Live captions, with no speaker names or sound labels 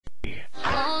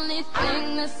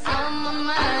thing that's on my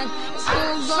mind is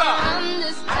who's gonna run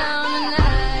this town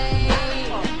tonight.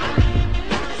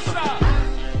 Who's gonna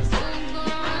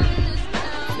run this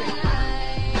town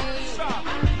tonight?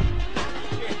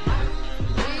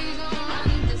 We gonna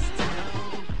run this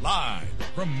town. Live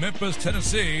from Memphis,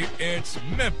 Tennessee, it's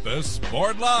Memphis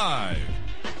Sport Live.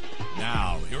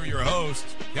 Now, here are your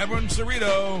hosts, Kevin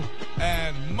Cerrito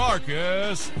and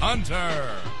Marcus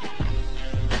Hunter.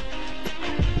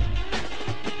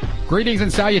 Greetings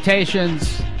and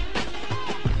salutations.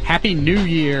 Happy New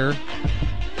Year.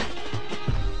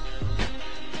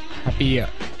 Happy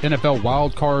NFL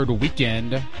Wildcard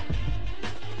Weekend.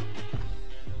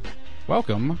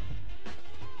 Welcome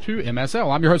to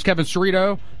MSL. I'm your host, Kevin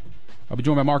Cerrito. I'll be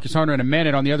joined by Marcus Hunter in a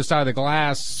minute. On the other side of the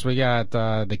glass, we got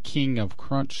the king of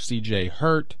crunch, CJ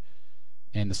Hurt,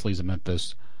 and the Sleaze of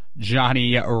Memphis,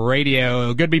 Johnny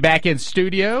Radio. Good to be back in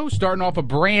studio, starting off a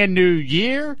brand new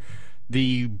year.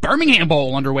 The Birmingham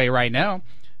Bowl underway right now,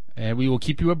 and we will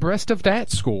keep you abreast of that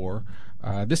score.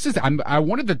 I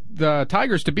wanted the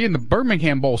Tigers to be in the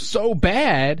Birmingham Bowl so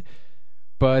bad,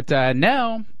 but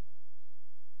now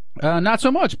not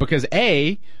so much because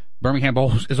A, Birmingham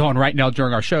Bowl is on right now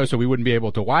during our show, so we wouldn't be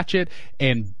able to watch it.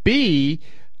 And B,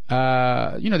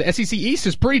 the SEC East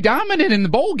is pretty dominant in the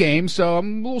bowl game, so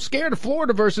I'm a little scared of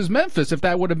Florida versus Memphis if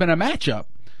that would have been a matchup.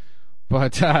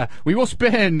 But we will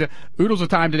spend oodles of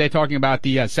time today talking about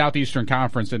the Southeastern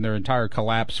Conference and their entire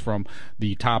collapse from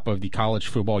the top of the college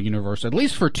football universe, at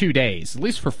least for 2 days, at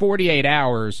least for 48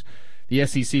 hours. The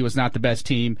SEC was not the best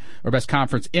team or best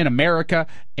conference in America,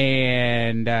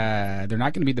 and they're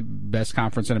not going to be the best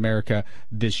conference in America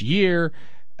this year.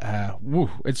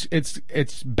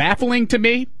 It's baffling to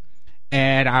me,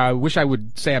 and I wish I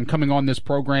would say I'm coming on this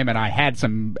program and I had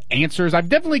some answers. I've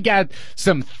definitely got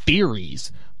some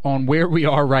theories on where we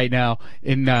are right now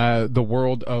in the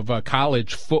world of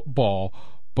college football,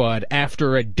 but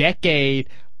after a decade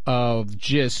of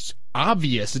just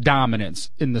obvious dominance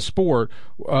in the sport,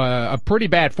 a pretty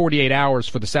bad 48 hours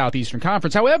for the Southeastern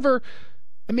Conference. However,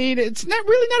 I mean, it's not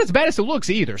as bad as it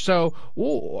looks either. So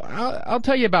I'll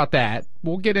tell you about that.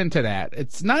 We'll get into that.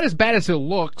 It's not as bad as it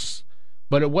looks,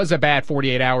 but it was a bad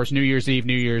 48 hours, New Year's Eve,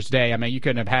 New Year's Day. I mean, you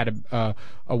couldn't have had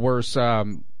a worse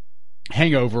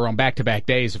hangover on back-to-back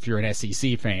days if you're an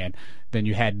SEC fan than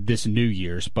you had this New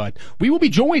Year's. But we will be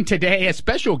joined today as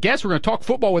special guest. We're going to talk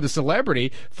football with a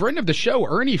celebrity. Friend of the show,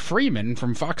 Ernie Freeman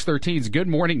from Fox 13's Good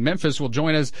Morning Memphis will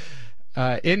join us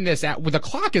in this. The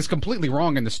clock is completely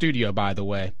wrong in the studio, by the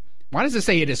way. Why does it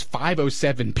say it is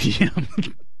 5:07 p.m.?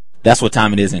 That's what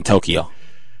time it is in Tokyo.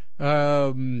 All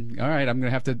right, I'm going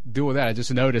to have to deal with that. I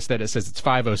just noticed that it says it's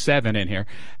 5:07 in here.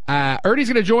 Ernie's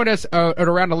going to join us at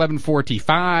around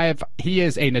 11:45. He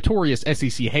is a notorious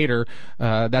SEC hater.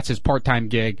 That's his part-time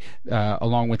gig,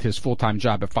 along with his full-time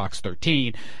job at Fox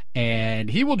 13.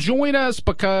 And he will join us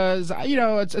because,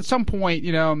 at some point,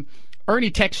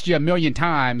 Ernie texts you a million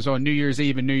times on New Year's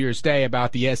Eve and New Year's Day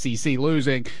about the SEC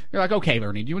losing. You're like, okay,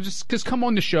 Ernie, you just come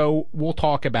on the show. We'll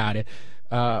talk about it.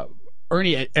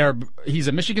 Ernie, he's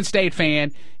a Michigan State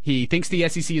fan. He thinks the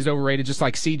SEC is overrated, just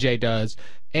like CJ does.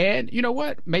 And you know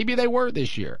what? Maybe they were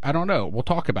this year. I don't know. We'll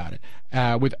talk about it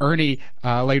with Ernie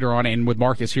later on, and with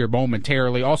Marcus here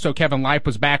momentarily. Also, Kevin Lipe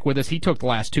was back with us. He took the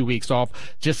last 2 weeks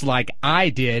off, just like I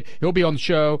did. He'll be on the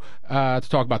show to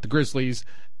talk about the Grizzlies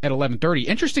at 11:30.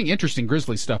 Interesting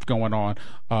Grizzlies stuff going on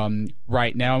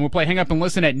right now. And we'll play Hang Up and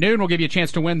Listen at noon. We'll give you a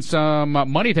chance to win some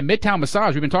money to Midtown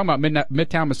Massage. We've been talking about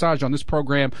Midtown Massage on this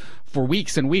program for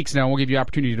weeks and weeks now. We'll give you an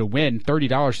opportunity to win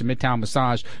 $30 to Midtown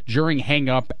Massage during Hang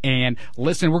Up and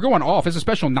Listen. We're going off. It's a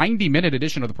special 90-minute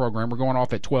edition of the program. We're going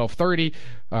off at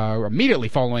 12:30, immediately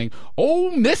following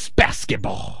Ole Miss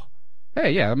basketball.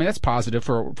 Hey, yeah, I mean, that's positive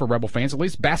for Rebel fans. At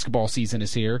least basketball season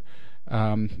is here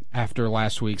after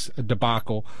last week's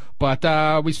debacle.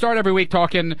 But we start every week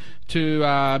talking to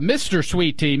Mr.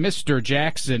 Sweet Tea, Mr.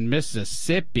 Jackson,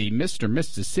 Mississippi, Mr.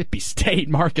 Mississippi State,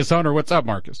 Marcus Hunter. What's up,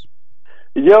 Marcus?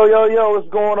 Yo, what's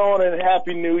going on? And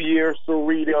Happy New Year,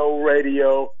 Cerrito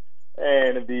Radio,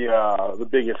 and the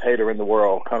biggest hater in the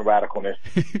world, kind of radicalness.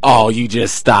 Oh, you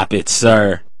just stop it,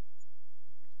 sir.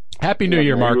 Happy New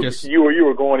Year, Marcus. You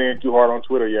were going in too hard on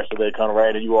Twitter yesterday,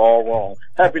 Conrad, and you were all wrong.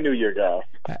 Happy New Year, guys.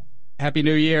 Happy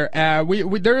New Year.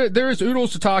 There is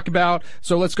oodles to talk about,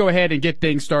 so let's go ahead and get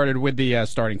things started with the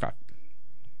starting five.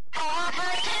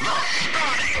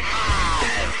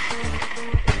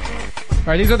 All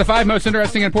right, these are the 5 most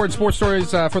interesting and important sports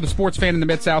stories for the sports fan in the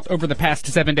Mid-South over the past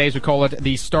 7 days. We call it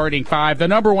the starting 5. The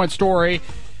number one story,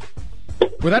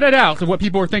 without a doubt, of what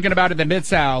people are thinking about in the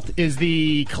Mid-South is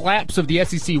the collapse of the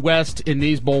SEC West in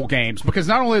these bowl games. Because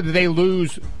not only did they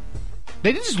lose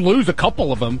They didn't just lose a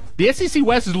couple of them. The SEC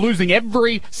West is losing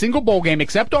every single bowl game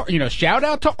except, shout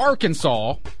out to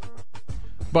Arkansas.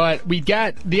 But we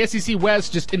got the SEC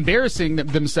West just embarrassing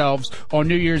themselves on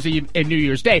New Year's Eve and New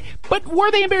Year's Day. But were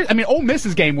they embarrassed? I mean, Ole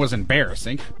Miss's game was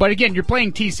embarrassing. But again, you're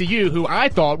playing TCU, who I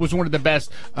thought was one of the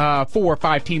best 4 or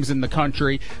 5 teams in the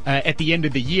country at the end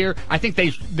of the year. I think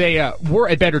they were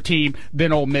a better team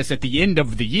than Ole Miss at the end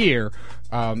of the year.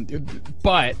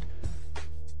 But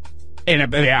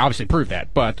they obviously proved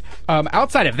that. But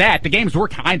outside of that, the games were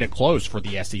kind of close for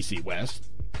the SEC West.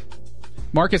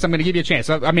 Marcus, I'm going to give you a chance.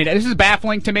 I mean, this is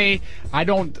baffling to me.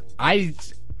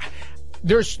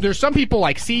 There's some people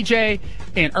like CJ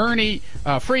and Ernie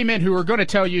Freeman who are going to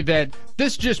tell you that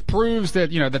this just proves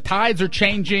that, the tides are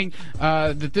changing,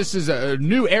 that this is a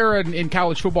new era in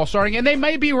college football starting, and they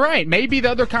may be right. Maybe the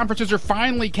other conferences are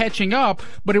finally catching up,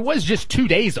 but it was just 2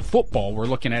 days of football we're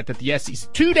looking at the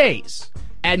SEC. 2 days,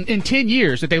 and in 10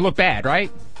 years that they look bad, right?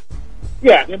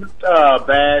 Yeah, it was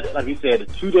bad, like you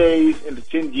said, 2 days into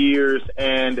 10 years,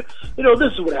 and,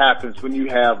 this is what happens when you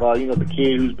have, the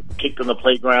kid who's kicked on the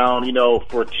playground,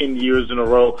 for 10 years in a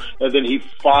row, and then he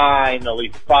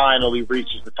finally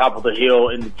reaches the top of the hill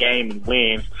in the game and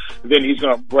wins. Then he's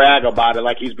going to brag about it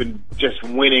like he's been just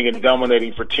winning and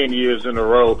dominating for 10 years in a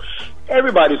row.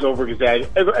 Everybody's over-exaggerating.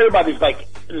 Everybody's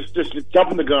just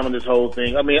jumping the gun on this whole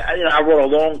thing. I mean, I wrote a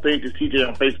long thing to TJ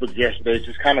on Facebook yesterday,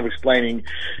 just kind of explaining,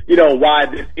 why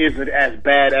this isn't as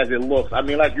bad as it looks. I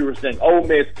mean, like you were saying, Ole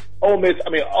Miss, I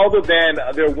mean, other than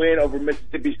their win over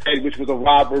Mississippi State, which was a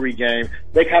rivalry game,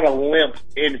 they kind of limped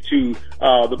into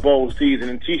the bowl season.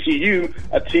 And TCU,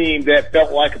 a team that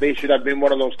felt like they should have been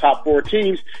one of those top 4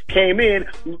 teams, came in,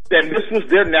 and this was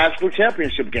their national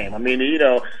championship game. I mean,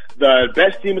 the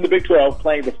best team in the Big 12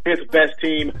 playing the 5th best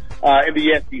team in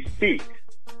the SEC.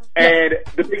 And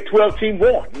the Big 12 team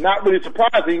won. Not really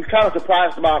surprising. Kind of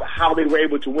surprised about how they were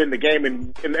able to win the game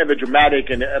in the dramatic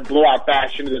and blowout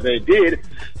fashion that they did.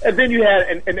 And then you had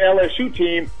an LSU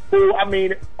team who, I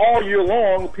mean, all year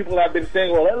long, people have been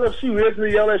saying, well, LSU isn't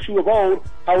the LSU of old.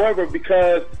 However,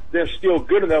 because they're still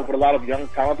good enough with a lot of young,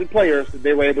 talented players,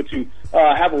 they were able to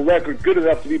have a record good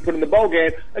enough to be put in the bowl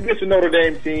game against a Notre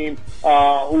Dame team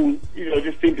who,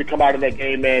 just seemed to come out of that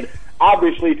game. And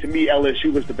obviously, to me,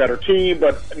 LSU was the better team,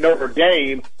 but Notre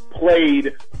Dame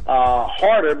played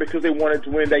harder because they wanted to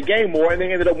win that game more, and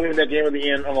they ended up winning that game at the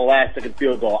end on the last-second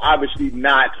field goal. Obviously,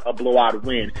 not a blowout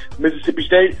win. Mississippi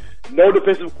State, no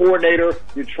defensive coordinator.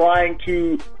 You're trying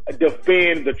to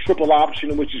defend the triple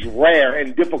option, which is rare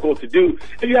and difficult to do.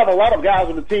 And you have a lot of guys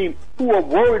on the team who are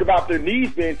worried about their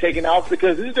knees being taken out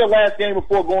because this is their last game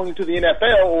before going into the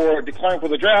NFL or declaring for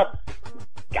the draft.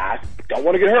 Guys don't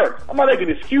want to get hurt. I'm not making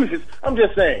excuses. I'm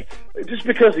just saying, just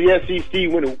because the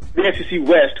SEC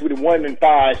West with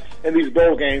 1-5 in these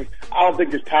bowl games, I don't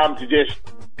think it's time to just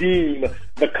deem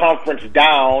the conference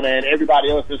down and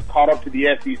everybody else is caught up to the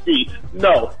SEC.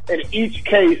 No, in each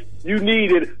case, you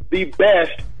needed the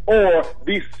best or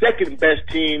the second best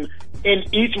team in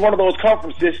each one of those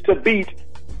conferences to beat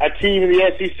a team in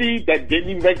the SEC that didn't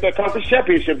even make that conference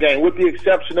championship game, with the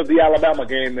exception of the Alabama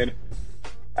game. And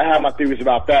I have my theories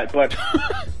about that, but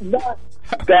not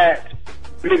that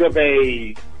big of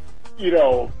a,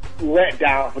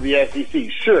 letdown for the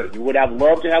SEC. Sure, you would have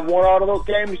loved to have won all of those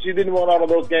games. You didn't win all of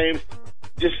those games.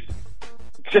 Just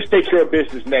take care of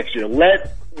business next year.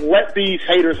 Let these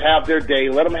haters have their day.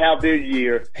 Let them have their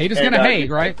year. Haters gonna hate,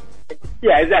 right?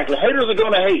 Yeah, exactly. Haters are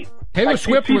gonna hate. Taylor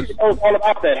Swift was all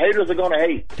about that. Haters are gonna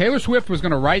hate. Taylor Swift was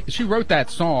gonna write. She wrote that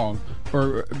song,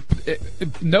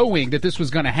 knowing that this was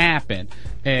going to happen,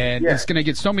 and it's going to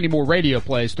get so many more radio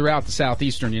plays throughout the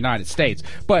southeastern United States.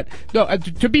 But no,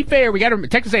 to be fair, we got to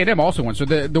Texas A&M also won. So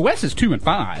the West is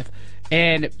 2-5,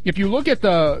 and if you look at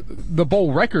the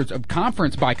bowl records of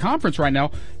conference by conference right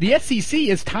now, the SEC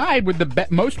is tied with the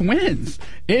most wins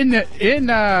in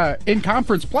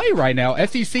conference play right now.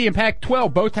 SEC and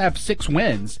Pac-12 both have 6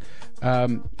 wins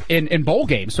in bowl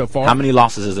games so far. How many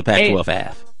losses does the Pac-12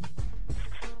 have?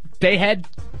 They had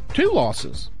 2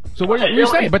 losses. So what you're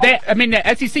saying? But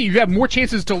the SEC, you have more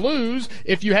chances to lose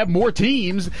if you have more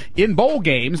teams in bowl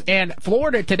games. And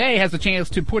Florida today has a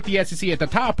chance to put the SEC at the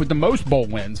top with the most bowl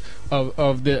wins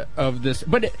of this.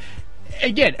 But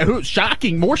again,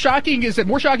 shocking. More shocking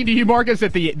to you, Marcus,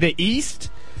 that the East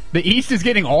is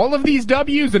getting all of these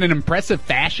W's in an impressive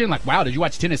fashion. Like, wow, did you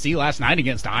watch Tennessee last night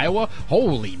against Iowa?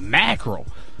 Holy mackerel.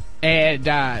 And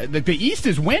the East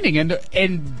is winning,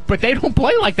 but they don't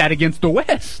play like that against the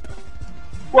West.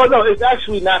 Well, no, it's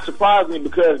actually not surprising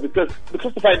because the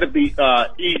fact that the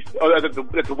East or that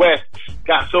the West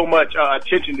got so much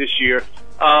attention this year.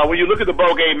 when you look at the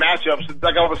bowl game matchups,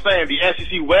 like I was saying, the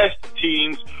SEC West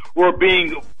teams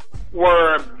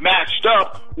were matched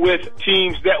up with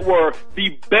teams that were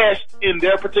the best in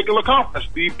their particular conference,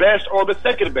 the best or the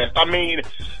second best. I mean,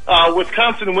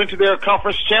 Wisconsin went to their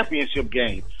conference championship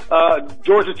game.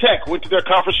 Georgia Tech went to their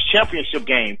conference championship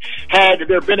game. Had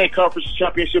there been a conference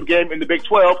championship game in the Big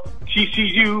 12,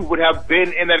 TCU would have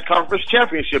been in that conference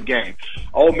championship game.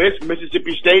 Ole Miss,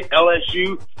 Mississippi State,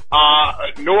 LSU,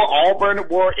 nor Auburn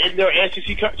were in their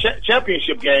SEC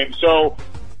championship game. So,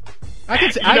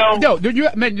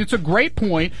 it's a great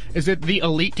point, is that the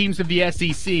elite teams of the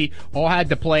SEC all had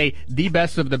to play the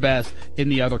best of the best in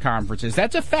the other conferences.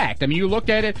 That's a fact. I mean, you looked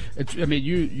at it,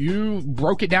 you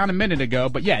broke it down a minute ago,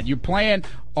 but yeah, you're playing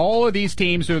all of these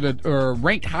teams are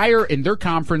ranked higher in their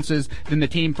conferences than the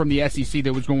team from the SEC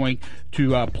that was going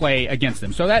to play against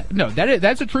them. So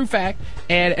that's a true fact,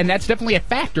 and that's definitely a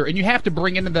factor, and you have to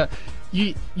bring into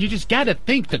you just got to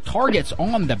think the target's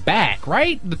on the back,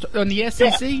 right? On the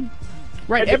SEC? Yeah.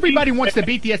 Right, everybody wants to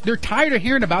beat the SEC. They're tired of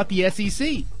hearing about the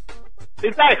SEC.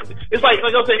 Exactly. It's like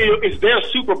I say, it's their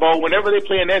Super Bowl. Whenever they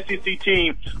play an SEC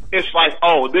team, it's like,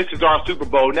 oh, this is our Super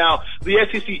Bowl. Now, the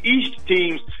SEC East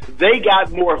teams, they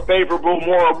got more favorable,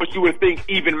 more what you would think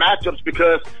even matchups,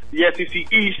 because the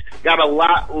SEC East got a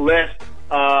lot less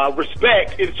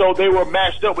respect, and so they were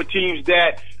matched up with teams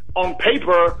that, on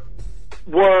paper,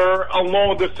 were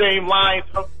along the same lines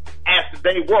as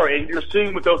they were, and you're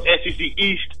seeing what those SEC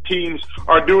East teams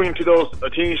are doing to those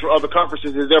teams from other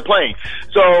conferences as they're playing.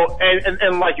 So,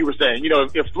 and like you were saying,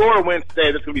 if Florida wins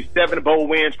today, there's going to be 7 bowl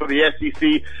wins for the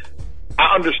SEC.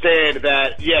 I understand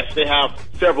that, yes, they have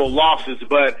several losses,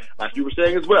 but like you were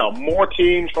saying as well, more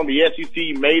teams from the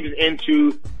SEC made it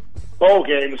into bowl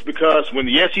games because when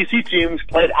the SEC teams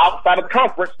played outside of the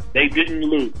conference, they didn't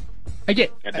lose.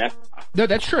 No,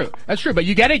 that's true. That's true. But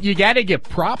you gotta give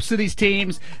props to these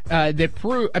teams that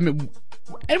prove. I mean,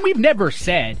 and we've never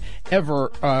said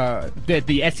ever that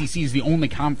the SEC is the only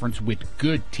conference with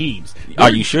good teams.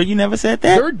 Are you sure you never said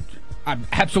that? I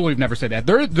absolutely never said that.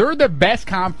 They're the best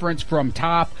conference from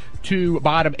top to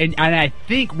bottom, and I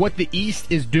think what the East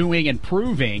is doing and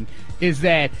proving is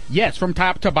that, yes, from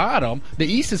top to bottom, the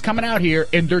East is coming out here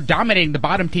and they're dominating the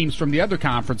bottom teams from the other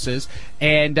conferences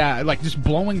and just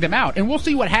blowing them out. And we'll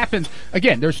see what happens.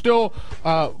 Again, there's still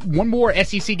one more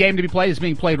SEC game to be played. It's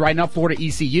being played right now, Florida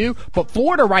ECU. But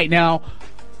Florida right now,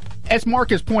 as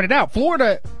Marcus pointed out,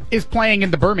 Florida is playing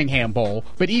in the Birmingham Bowl,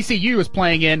 but ECU is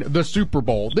playing in the Super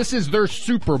Bowl. This is their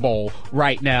Super Bowl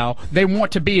right now. They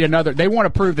want to beat they want to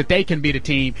prove that they can beat a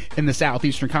team in the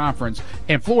Southeastern Conference,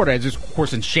 and Florida is, of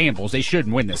course, in shambles. They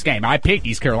shouldn't win this game. I picked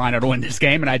East Carolina to win this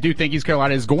game, and I do think East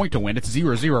Carolina is going to win. It's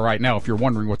 0-0 right now, if you're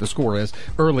wondering what the score is,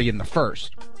 early in the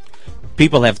first.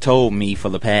 People have told me for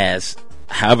the past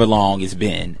however long it's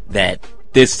been that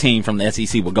this team from the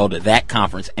SEC will go to that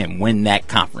conference and win that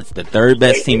conference. The third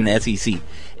best team in the SEC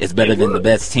is better than the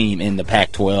best team in the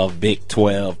Pac-12, Big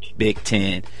 12, Big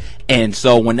 10. And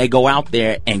so when they go out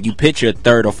there and you pitch your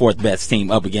third or fourth best team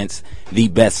up against the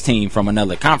best team from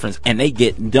another conference, and they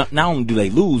get, not only do they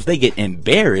lose, they get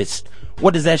embarrassed.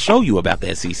 What does that show you about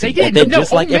the SEC? They did.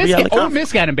 Ole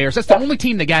Miss got embarrassed. That's the only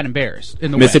team that got embarrassed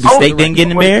in the Mississippi West. State didn't get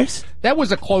embarrassed? That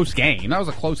was a close game.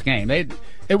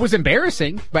 It was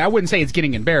embarrassing, but I wouldn't say it's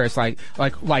getting embarrassed like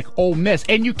Ole Miss.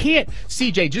 And you can't,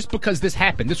 CJ, just because this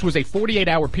happened, this was a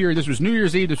 48-hour period, this was New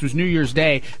Year's Eve, this was New Year's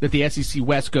Day that the SEC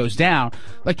West goes down.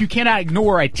 Like, you cannot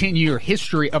ignore a 10-year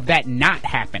history of that not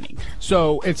happening.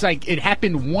 So it's like it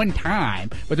happened one time,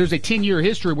 but there's a 10-year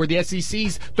history where the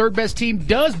SEC's third best team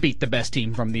does beat the best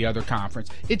team from the other conference.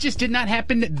 It just did not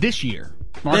happen this year.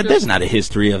 There's not a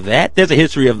history of that. There's a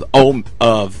history of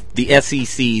the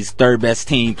SEC's third best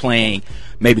team playing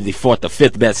maybe the fourth or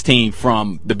fifth best team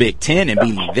from the Big Ten and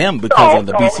beating them because of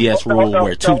the BCS rule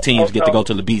where two teams get to go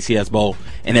to the BCS Bowl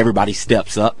and everybody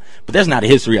steps up. But there's not a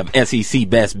history of SEC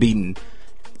best beating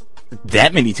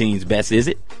that many teams best, is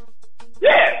it?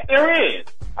 Yeah, there is.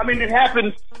 It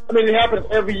happens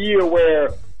every year where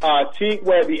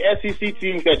the SEC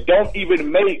teams that don't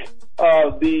even make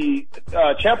the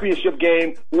championship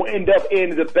game will end up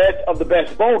in the best of the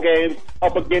best bowl games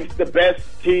up against the best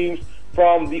teams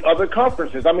from the other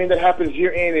conferences. That happens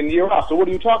year in and year out. So what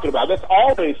are you talking about? That's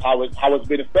always how it's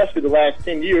been, especially the last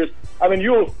 10 years.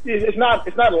 It's not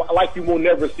like you will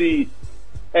never see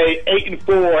a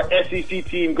 8-4 SEC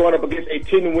team going up against a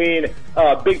 10-win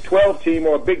Big 12 team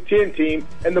or a Big 10 team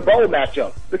in the bowl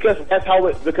matchup, because that's how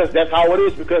it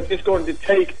is. Because it's going to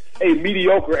take a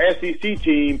mediocre SEC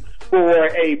team for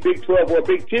a Big 12 or a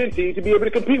Big 10 team to be able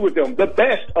to compete with them, the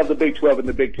best of the Big 12 and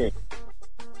the Big 10.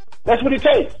 That's what it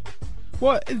takes.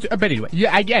 Well, but anyway,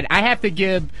 yeah. Again, I have to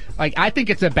give. Like, I think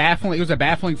it's a baffling. It was a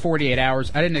baffling 48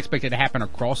 hours. I didn't expect it to happen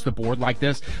across the board like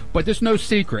this. But there's no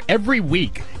secret. Every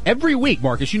week,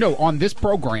 Marcus, on this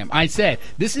program, I said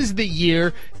this is the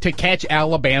year to catch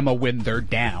Alabama when they're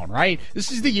down. Right?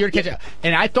 This is the year to catch.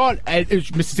 And I thought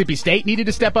Mississippi State needed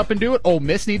to step up and do it. Ole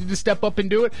Miss needed to step up and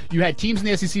do it. You had teams in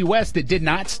the SEC West that did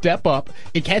not step up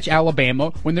and catch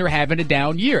Alabama when they were having a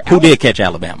down year. Who did catch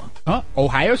Alabama?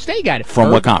 Ohio State got it.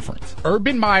 From what conference?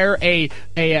 Urban Meyer, a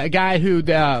guy who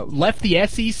left the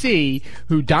SEC,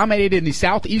 who dominated in the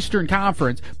Southeastern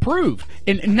Conference, proved.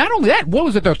 And not only that, what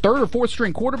was it, their third or fourth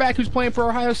string quarterback who's playing for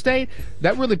Ohio State?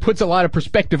 That really puts a lot of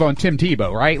perspective on Tim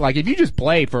Tebow, right? Like, if you just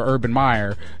play for Urban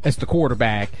Meyer as the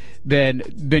quarterback, then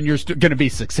you're going to be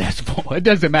successful. It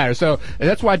doesn't matter. So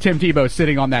that's why Tim Tebow is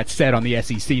sitting on that set on the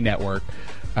SEC network.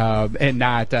 And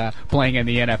not playing in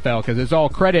the NFL, because it's all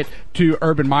credit to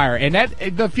Urban Meyer, and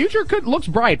that the future looks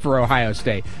bright for Ohio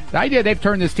State. The idea they've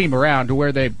turned this team around to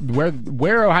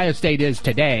where Ohio State is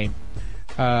today,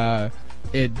 where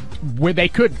they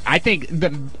could, I think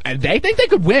they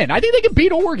could win. I think they could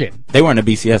beat Oregon. They were in the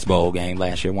BCS bowl game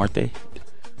last year, weren't they?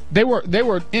 They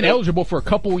were ineligible for a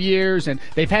couple years, and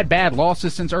they've had bad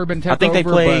losses since Urban took over. I think they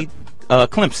played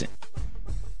Clemson.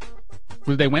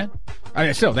 Did they win? I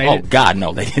mean, still, God,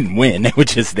 no, they didn't win. They were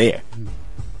just there.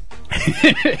 I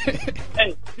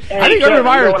think Urban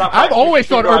Meyer. I've always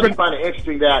thought Urban. I find it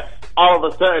interesting that all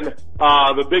of a sudden,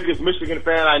 the biggest Michigan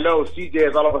fan I know, CJ,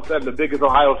 is all of a sudden the biggest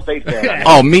Ohio State fan.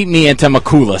 Oh, meet me in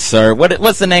Temecula, sir.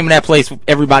 What's the name of that place?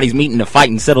 Everybody's meeting to fight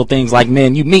and settle things like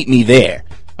men. You meet me there.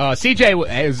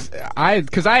 CJ,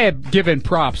 because I have given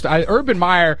props to Urban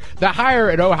Meyer. The hire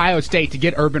at Ohio State to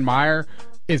get Urban Meyer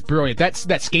is brilliant.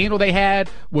 That scandal they had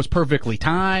was perfectly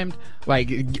timed. Like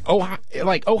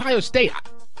Ohio State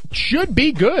should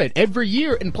be good every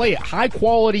year and play high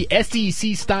quality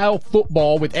SEC style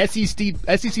football with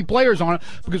SEC players on it,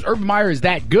 because Urban Meyer is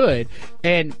that good.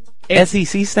 And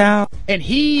SEC style? And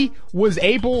he was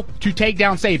able to take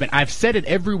down Saban. I've said it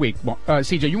every week.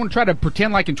 CJ, you want to try to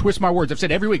pretend like and twist my words. I've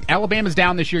said every week, Alabama's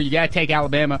down this year. You got to take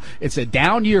Alabama. It's a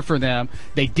down year for them.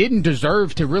 They didn't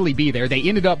deserve to really be there. They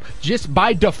ended up just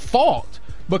by default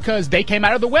because they came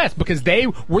out of the West, because they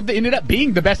ended up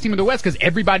being the best team in the West, because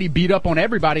everybody beat up on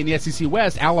everybody in the SEC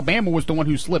West. Alabama was the one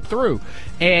who slipped through.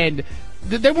 And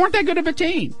they weren't that good of a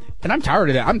team. And I'm tired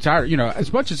of that. I'm tired,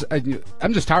 as much as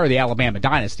I'm just tired of the Alabama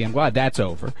dynasty. I'm glad that's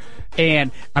over.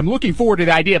 And I'm looking forward to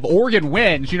the idea of Oregon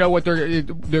wins. You know what?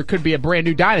 There could be a brand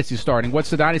new dynasty starting. What's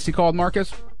the dynasty called,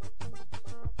 Marcus?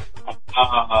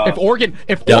 If Oregon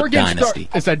dynasty.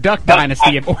 It's a duck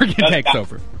dynasty if Oregon takes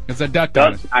over. It's a duck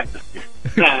dynasty.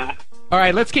 All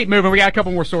right, let's keep moving. We got a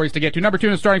couple more stories to get to. Number 2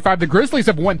 in the starting five, the Grizzlies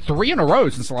have won 3 in a row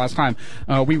since the last time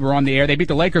we were on the air. They beat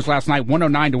the Lakers last night,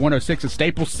 109-106 at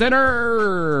Staples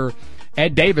Center.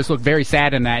 Ed Davis looked very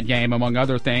sad in that game, among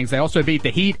other things. They also beat the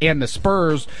Heat and the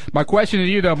Spurs. My question to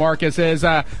you, though, Marcus, is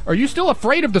are you still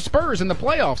afraid of the Spurs in the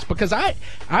playoffs? Because I'm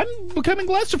becoming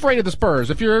less afraid of the Spurs.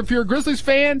 If you're a Grizzlies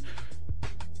fan,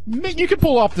 you can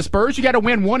pull off the Spurs. You got to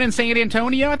win one in San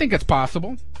Antonio. I think that's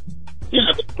possible.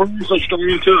 Yeah, the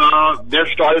Spurs they're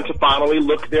starting to finally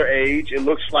look their age. It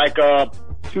looks like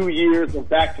 2 years of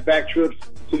back-to-back trips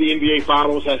to the NBA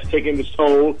Finals has taken its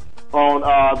toll on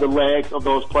the legs of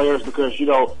those players, because, if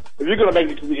you're going to make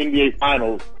it to the NBA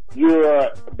Finals, you're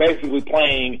basically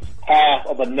playing half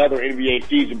of another NBA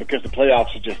season, because the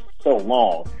playoffs are just so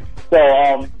long. So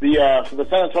the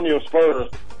San Antonio Spurs,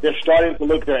 they're starting to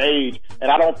look their age,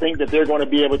 and I don't think that they're going to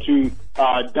be able to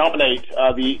dominate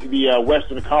the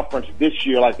Western Conference this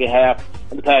year like they have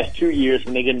in the past 2 years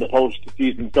when they get into the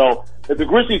postseason. So if the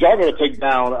Grizzlies are going to take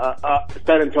down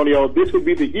San Antonio, this would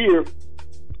be the year,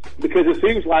 because it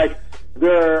seems like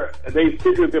they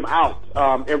figured them out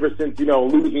ever since,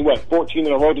 losing 14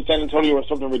 in a row to San Antonio or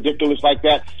something ridiculous like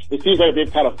that. It seems like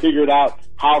they've kind of figured out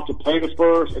how to play the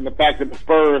Spurs, and the fact that the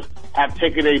Spurs have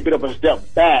taken a bit of a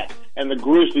step back and the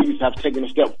Grizzlies have taken a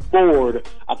step forward.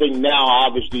 I think now,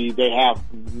 obviously, they have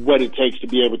what it takes to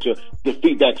be able to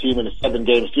defeat that team in a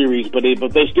 7-game series, but they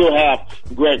still have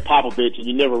Greg Popovich, and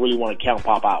you never really want to count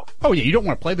Pop out. Oh yeah, you don't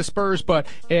want to play the Spurs, but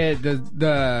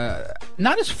the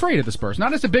not as afraid of the Spurs,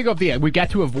 not as a big of the. We've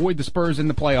got to avoid the Spurs in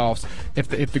the playoffs if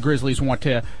the Grizzlies want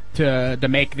to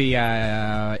make the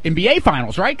NBA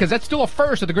Finals, right? Because that's still a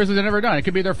first that the Grizzlies have never done. It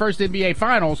could be their first NBA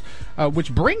Finals,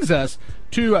 which brings us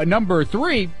to number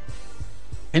 3.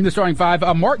 In the starting five,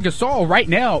 Marc Gasol right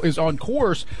now is on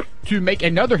course to make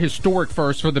another historic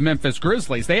first for the Memphis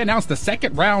Grizzlies. They announced the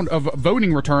second round of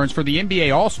voting returns for the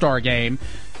NBA All-Star Game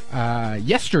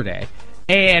yesterday,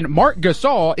 and Marc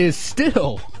Gasol is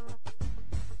still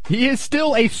He is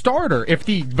still a starter. If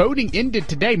the voting ended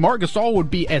today, Marc Gasol would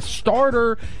be a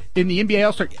starter in the NBA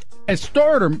All-Star. A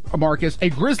starter, Marcus, a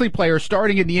Grizzly player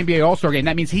starting in the NBA All-Star game.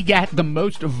 That means he got the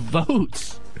most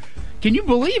votes. Can you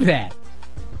believe that?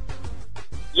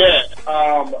 Yeah.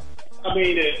 I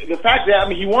mean, the fact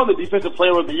that he won the Defensive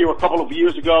Player of the Year a couple of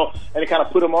years ago, and it kind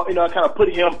of put him, put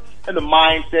him in the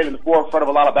mindset in the forefront of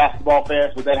a lot of basketball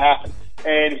fans when that happened.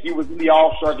 And he was in the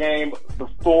All-Star game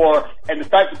before, and the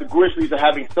fact that the Grizzlies are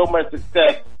having so much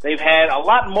success, they've had a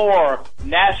lot more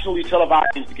nationally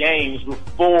televised games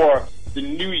before the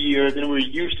New Year than we're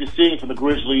used to seeing from the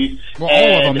Grizzlies. Well,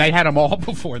 all of them. They had them all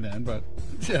before then, but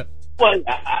yeah. Well,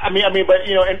 but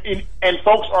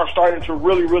folks are starting to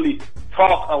really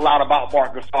talk a lot about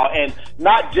Marc Gasol, and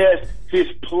not just his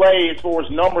play as far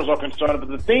as numbers are concerned, but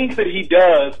the things that he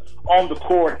does on the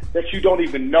court that you don't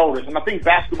even notice. And I think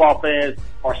basketball fans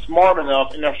are smart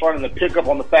enough, and they're starting to pick up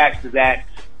on the fact that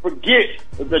forget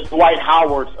the Dwight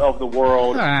Howards of the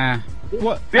world.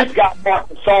 This guy, Marc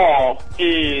Gasol,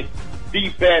 is the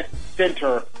best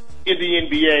center in the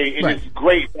NBA, and It's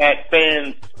great that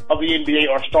fans of the NBA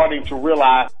are starting to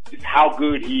realize just how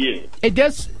good he is. It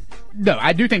does. No,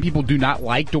 I do think people do not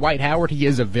like Dwight Howard. He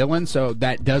is a villain, so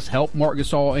that does help Marc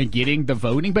Gasol in getting the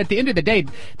voting. But at the end of the day,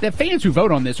 the fans who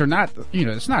vote on this are not,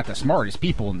 it's not the smartest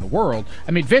people in the world.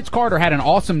 I mean, Vince Carter had an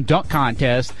awesome dunk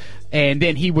contest, and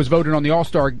then he was voted on the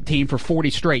All-Star team for 40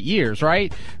 straight years,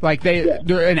 right? Like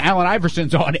and Allen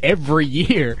Iverson's on every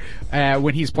year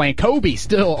when he's playing. Kobe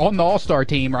still on the All-Star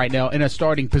team right now in a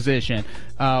starting position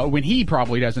when he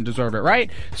probably doesn't deserve it,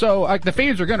 right? So like the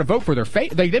fans are going to vote for their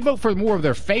they vote for more of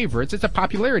their favorites. It's a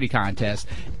popularity contest,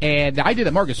 and the idea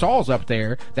that Marc Gasol's up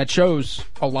there, that shows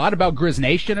a lot about Grizz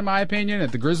Nation, in my opinion.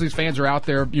 That the Grizzlies fans are out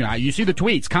there, you see the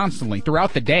tweets constantly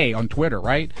throughout the day on Twitter,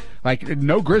 right? Like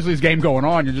no Grizzlies game going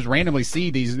on, you just randomly see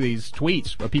these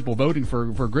tweets of people voting for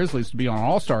Grizzlies to be on an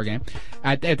All-Star game.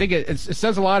 I think it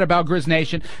says a lot about Grizz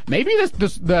Nation. Maybe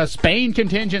the Spain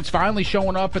contingent's finally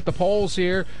showing up at the polls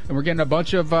here, and we're getting a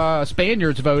bunch of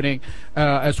Spaniards voting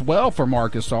as well for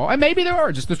Marc Gasol. And maybe there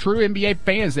are just the true NBA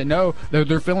fans that know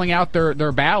they're filling out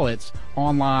their ballots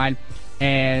online,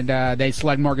 and they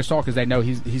select Marc Gasol because they know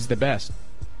he's the best.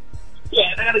 Yeah,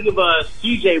 and I got to give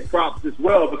CJ props as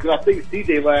well, because I think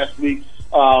CJ last week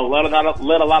let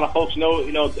a lot of folks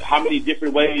know, how many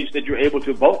different ways that you're able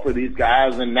to vote for these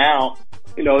guys, and now,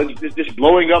 it's just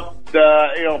blowing up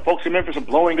the, folks in Memphis are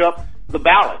blowing up the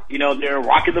ballot. They're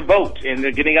rocking the vote, and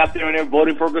they're getting out there and they're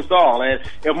voting for Gasol. And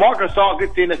if Marc Gasol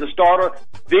gets in as a starter,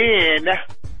 then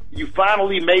you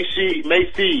finally may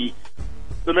see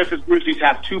the Memphis Grizzlies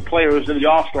have two players in the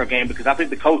All-Star game, because I think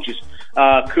the coaches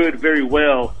could very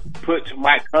well put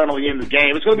Mike Conley in the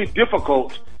game. It's going to be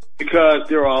difficult because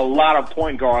there are a lot of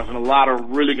point guards and a lot of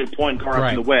really good point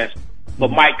guards in the West.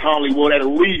 But Mike Conley will at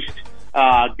least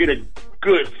get a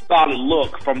good, solid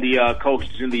look from the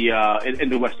coaches in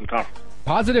the Western Conference.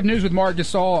 Positive news with Marc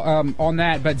Gasol on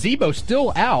that, but Zebo's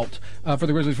still out for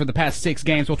the Grizzlies for the past 6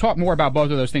 games. We'll talk more about both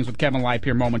of those things with Kevin Lipe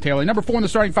here momentarily. Number 4 in the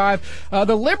starting 5,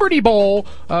 the Liberty Bowl.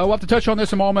 We'll have to touch on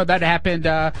this in a moment. That happened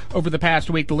over the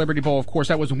past week. The Liberty Bowl, of course,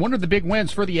 that was one of the big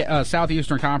wins for the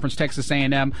Southeastern Conference, Texas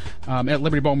A&M at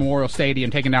Liberty Bowl Memorial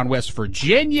Stadium, taking down West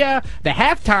Virginia. The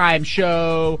halftime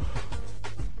show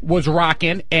was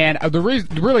rocking, and the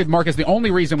reason, really, Marcus, the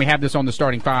only reason we have this on the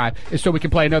starting 5 is so we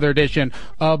can play another edition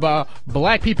of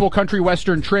Black People Country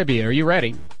Western Trivia. Are you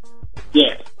ready?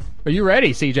 Yeah. Are you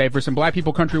ready, CJ, for some Black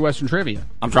People Country Western Trivia?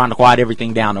 I'm trying to quiet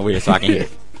everything down over here so I can hear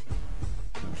it.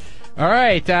 All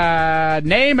right,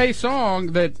 name a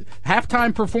song that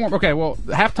halftime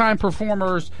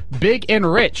performers Big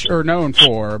and Rich are known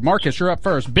for. Marcus, you're up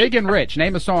first. Big and Rich.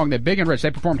 Name a song that Big and Rich,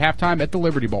 they performed halftime at the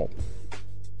Liberty Bowl.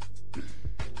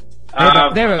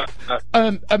 They have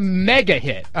a mega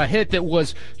hit, a hit that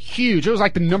was huge. It was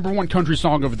like the number 1 country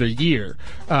song of the year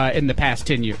in the past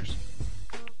 10 years.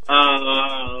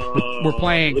 We're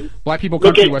playing Black People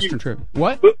Country Western Trivia.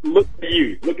 What? Look at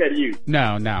you. Look at you.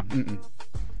 No. Mm-mm.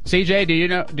 CJ,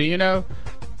 do you know?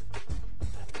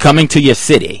 Coming to Your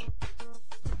City.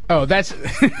 Oh, that's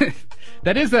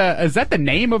is that the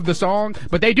name of the song?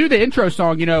 But they do the intro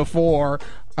song, for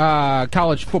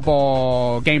college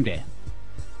football game day.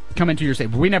 Come into your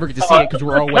city. We never get to see it because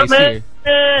we're always here.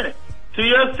 To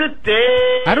your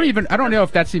city. I don't know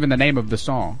if that's even the name of the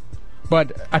song,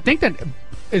 but I think that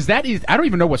I don't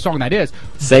even know what song that is.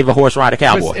 Save a Horse, Ride a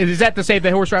Cowboy. Is that the Save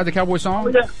the Horse, Ride the Cowboy song?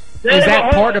 Is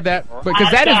that part of that?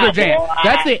 Because that is the jam.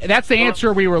 That's the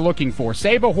answer we were looking for.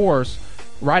 Save a Horse,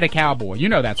 Ride a Cowboy. You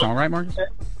know that song, right, Marcus?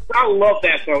 I love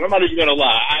that song. I'm not even gonna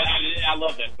lie. I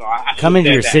love that song. Come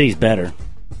into Your city's better.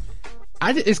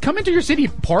 Is Coming to Your City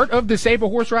part of the Save a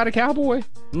Horse, Ride a Cowboy?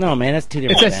 No, man, that's two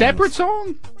different It's a things. separate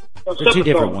song? They're two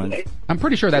different ones. I'm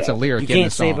pretty sure that's a lyric You in the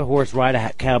can't song. save a horse, ride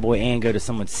a cowboy, and go to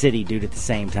someone's city, dude, at the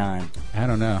same time. I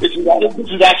don't know. This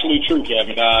is actually true,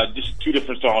 Kevin. Just two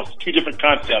different songs, two different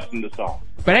concepts in the song.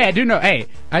 But hey, I do know. Hey,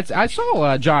 I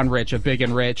saw John Rich of Big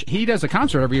and Rich. He does a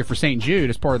concert every year for St. Jude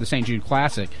as part of the St. Jude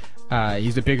Classic.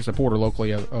 He's the biggest supporter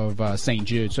locally of St.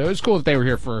 Jude. So it was cool that they were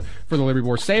here for the Liberty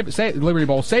Bowl. Liberty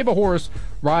Bowl. Save a horse,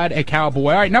 ride a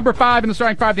cowboy. All right, number 5 in the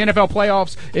starting 5, the NFL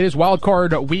playoffs. It is wild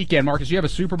card weekend. Marcus, you have a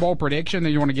Super Bowl prediction that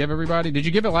you want to give everybody? Did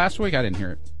you give it last week? I didn't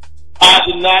hear it. I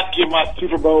did not give my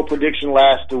Super Bowl prediction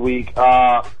last week.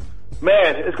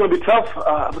 Man, it's going to be tough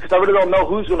because I really don't know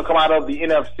who's going to come out of the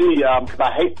NFC because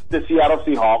I hate the Seattle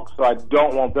Seahawks, so I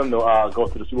don't want them to go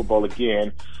to the Super Bowl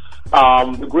again.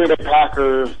 The Green Bay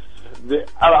Packers,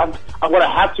 I'm going to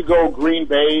have to go Green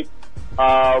Bay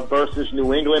versus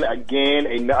New England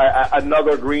again,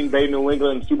 another Green Bay New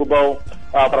England Super Bowl,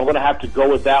 but I'm going to have to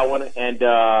go with that one, and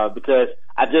because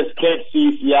I just can't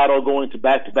see Seattle going to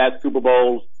back-to-back Super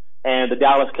Bowls, and the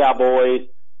Dallas Cowboys,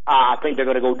 I think they're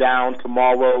going to go down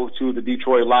tomorrow to the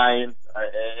Detroit Lions.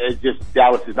 It's just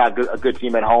Dallas is not a good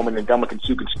team at home, and then Dominican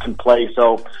Sue can play.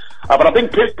 So, but I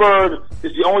think Pittsburgh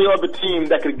is the only other team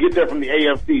that could get there from the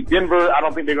AFC. Denver, I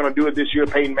don't think they're going to do it this year.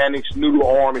 Peyton Manning's noodle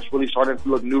arm is really starting to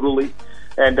look noodly,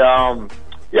 and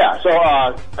yeah. So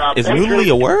Is noodly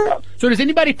a word? So does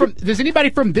anybody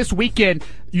from this weekend?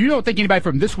 You don't think anybody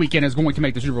from this weekend is going to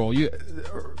make the Super Bowl?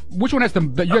 Which one has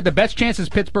you have the best chances?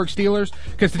 Pittsburgh Steelers?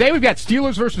 Because today we've got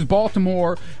Steelers versus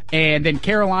Baltimore, and then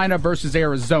Carolina versus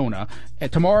Arizona.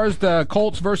 And tomorrow's the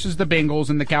Colts versus the Bengals,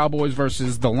 and the Cowboys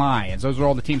versus the Lions. Those are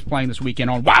all the teams playing this weekend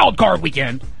on Wild Card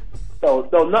Weekend. So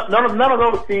none of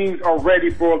those teams are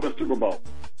ready for the Super Bowl.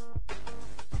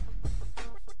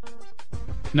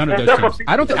 None of those teams.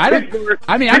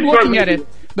 I'm looking at it.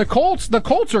 The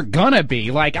Colts are gonna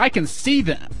be like, I can see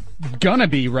them gonna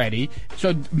be ready.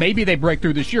 So maybe they break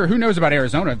through this year. Who knows about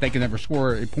Arizona if they can ever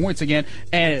score points again?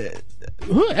 And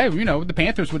the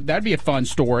Panthers that'd be a fun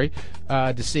story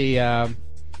to see that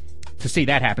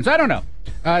happen. So I don't know.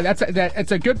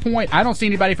 That's a good point. I don't see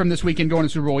anybody from this weekend going to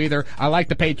Super Bowl either. I like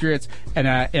the Patriots and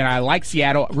I like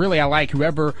Seattle. Really, I like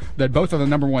whoever both of the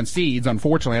number 1 seeds.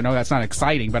 Unfortunately, I know that's not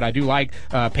exciting, but I do like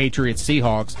Patriots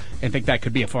Seahawks and think that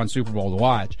could be a fun Super Bowl to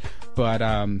watch.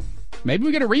 But maybe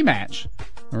we get a rematch,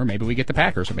 or maybe we get the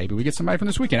Packers, or maybe we get somebody from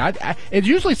this weekend. It's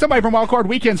usually somebody from Wild Card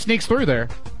Weekend sneaks through there.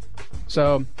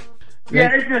 So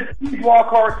yeah, it's just these wild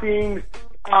card teams.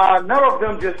 None of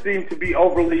them just seem to be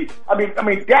overly. I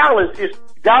mean, Dallas is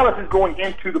going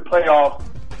into the playoffs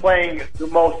playing the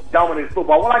most dominant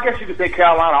football. Well, I guess you could say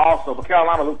Carolina also, but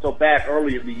Carolina looked so bad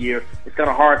early in the year. It's kind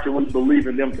of hard to really believe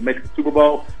in them to make the Super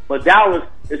Bowl. But Dallas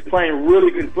is playing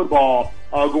really good football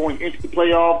going into the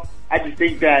playoffs. I just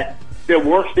think that the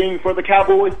worst thing for the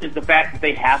Cowboys is the fact that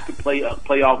they have to play a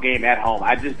playoff game at home.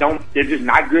 They're just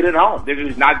not good at home. They're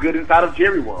just not good inside of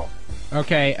Jerry World.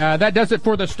 Okay, that does it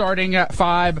for the starting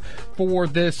 5 for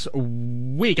this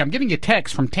week. I'm getting a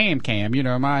text from Tam Cam,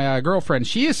 my girlfriend.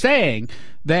 She is saying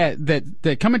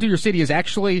that Coming to Your City is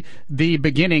actually the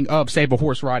beginning of Save a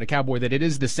Horse, Ride a Cowboy, that it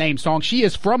is the same song. She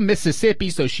is from Mississippi,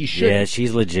 so she should. Yeah,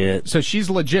 she's legit. So she's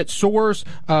legit source.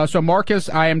 So Marcus,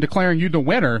 I am declaring you the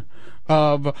winner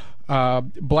of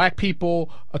Black People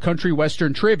a Country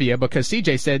Western Trivia, because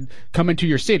CJ said Coming to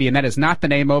Your City, and that is not the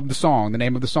name of the song. The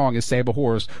name of the song is Save a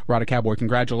Horse, Ride a Cowboy.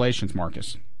 Congratulations,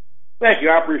 Marcus. Thank you.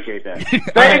 I appreciate that.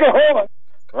 Save a horse,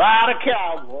 ride a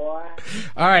cowboy.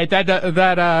 All right.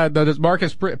 That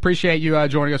Marcus, appreciate you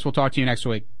joining us. We'll talk to you next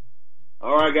week.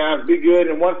 All right, guys. Be good.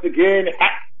 And once again,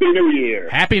 Happy New Year.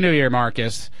 Happy New Year,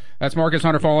 Marcus. That's Marcus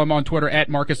Hunter. Follow him on Twitter at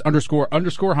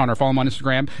Marcus__Hunter. Follow him on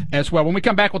Instagram as well. When we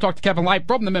come back, we'll talk to Kevin Light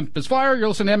from the Memphis Flyer. You're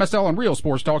listening to MSL on Real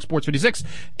Sports Talk, Sports 56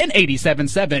 and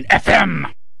 87.7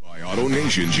 FM. By Auto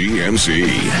Nation GMC.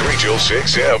 3 till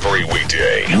 6 every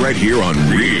weekday. Right here on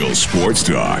Real Sports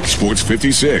Talk, Sports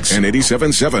 56 and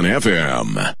 87.7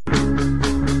 FM.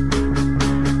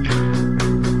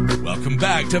 Welcome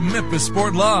back to Memphis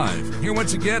Sport Live. Here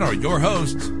once again are your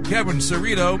hosts, Kevin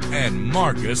Cerrito and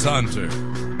Marcus Hunter.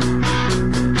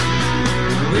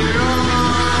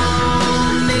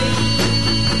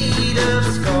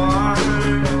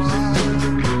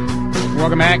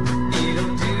 Welcome back.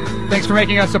 Thanks for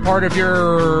making us a part of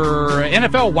your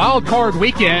NFL Wild Card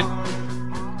Weekend.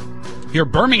 Your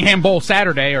Birmingham Bowl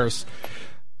Saturday, or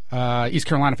East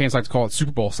Carolina fans like to call it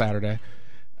Super Bowl Saturday.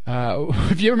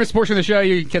 If you ever missed a portion of the show,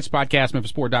 you can catch the podcast,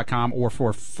 memphisport.com, or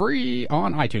for free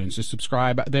on iTunes. Just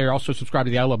subscribe there. Also subscribe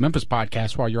to the I Love Memphis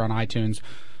podcast while you're on iTunes.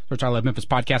 Search I Love Memphis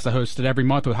podcast. I host it every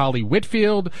month with Holly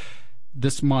Whitfield.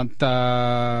 this month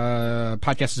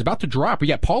podcast is about to drop. We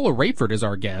got Paula Rayford as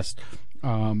our guest,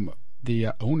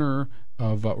 the owner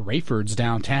of Rayford's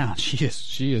downtown.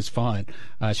 She is fun.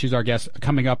 She's our guest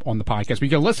coming up on the podcast. We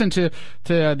can listen to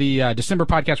the December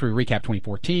podcast where we recap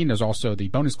 2014. There's also the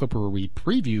bonus clip where we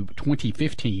preview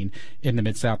 2015 in the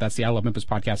Mid-South. That's the I Love Memphis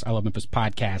podcast,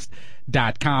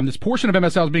 ilovememphispodcast.com. This portion of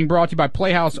MSL is being brought to you by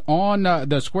Playhouse on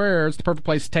the Square. It's the perfect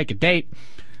place to take a date.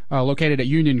 Located at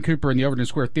Union Cooper in the Overton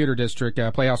Square Theater District,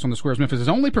 Playhouse on the Square is Memphis'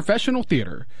 only professional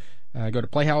theater. Go to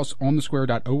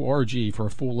playhouseonthesquare.org for a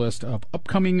full list of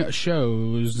upcoming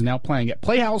shows now playing at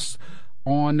Playhouse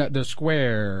on the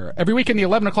Square. Every week in the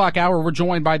 11 o'clock hour, we're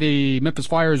joined by the Memphis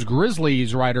Flyers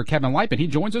Grizzlies writer Kevin Lipe, and he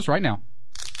joins us right now.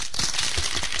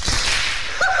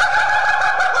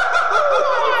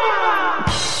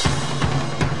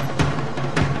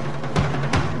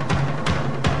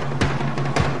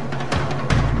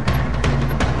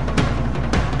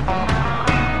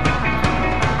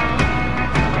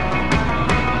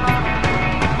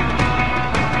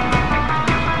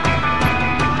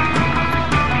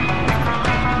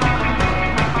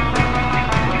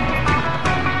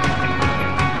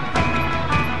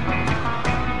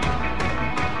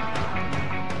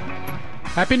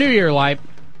 Happy New Year, Lipe.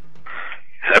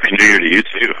 Happy New Year to you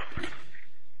too.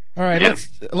 All right, Yeah.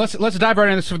 let's dive right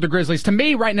into this with the Grizzlies. To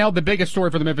me, right now, the biggest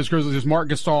story for the Memphis Grizzlies is Marc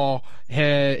Gasol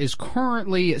is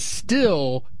currently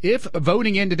still, if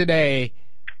voting into today,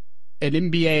 an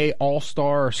NBA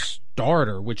All-Star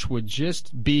starter, which would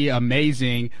just be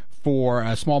amazing for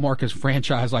a small market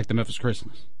franchise like the Memphis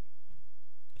Grizzlies.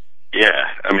 Yeah,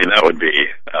 I mean that would be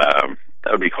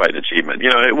quite an achievement. You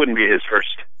know, it wouldn't be his first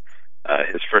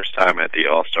time at the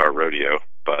All-Star Rodeo,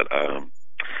 but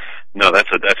no, that's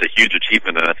a huge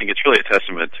achievement, and I think it's really a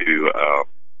testament to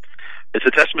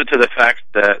the fact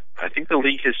that I think the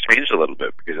league has changed a little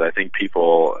bit, because I think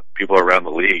people around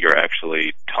the league are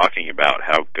actually talking about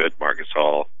how good Marc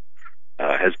Gasol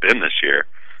has been this year.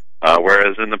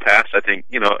 Whereas in the past, I think,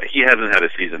 you know, he hasn't had a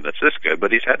season that's this good,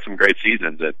 but he's had some great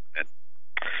seasons. And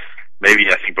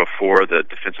maybe I think before the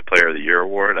Defensive Player of the Year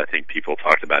award, I think people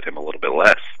talked about him a little bit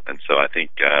less. And so I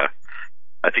think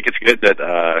it's good that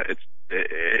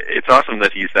it's awesome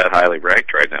that he's that highly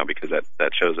ranked right now, because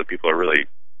that shows that people are really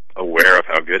aware of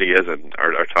how good he is and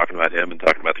are talking about him and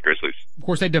talking about the Grizzlies. Of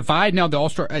course, they divide now the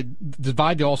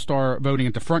All-Star voting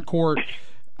into front court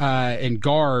and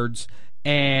guards.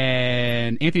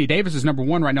 And Anthony Davis is number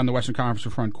 1 right now in the Western Conference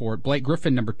for front court. Blake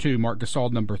Griffin number 2. Marc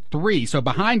Gasol number 3. So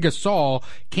behind Gasol,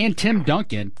 Tim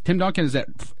Duncan? Tim Duncan is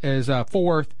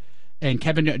 4th, and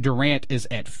Kevin Durant is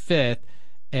at 5th.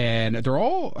 And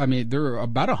they're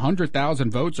about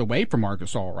 100,000 votes away from Marc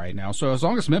Gasol right now. So as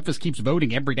long as Memphis keeps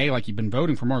voting every day like you've been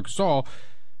voting for Marc Gasol,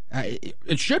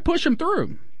 it should push him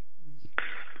through.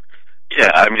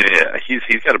 Yeah, I mean,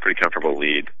 he's got a pretty comfortable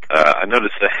lead. I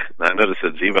noticed that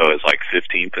Zemo is like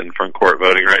 15th in front court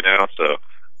voting right now, so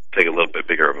take a little bit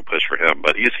bigger of a push for him.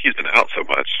 But he's been out so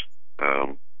much.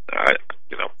 I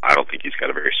don't think he's got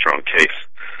a very strong case.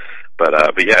 But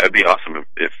yeah, it'd be awesome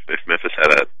if Memphis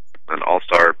had an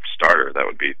all-star starter. That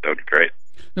would be great.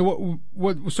 Now,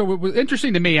 so what was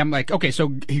interesting to me, I'm like, okay, so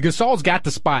Gasol's got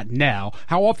the spot now.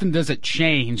 How often does it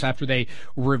change after they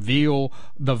reveal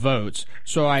the votes?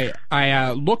 So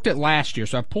I looked at last year.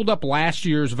 So I pulled up last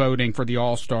year's voting for the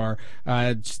All-Star.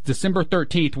 It's December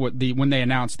 13th when they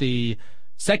announced the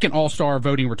second All-Star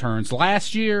voting returns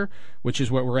last year, which is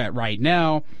what we're at right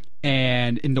now.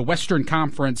 And in the Western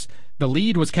Conference, the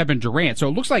lead was Kevin Durant. So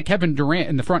it looks like Kevin Durant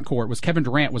in the front court Kevin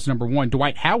Durant was number 1.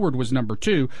 Dwight Howard was number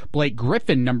 2. Blake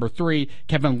Griffin number 3.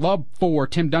 Kevin Love 4.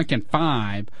 Tim Duncan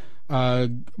 5.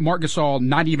 Marc Gasol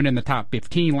not even in the top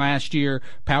 15 last year.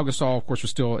 Pau Gasol, of course,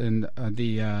 was still in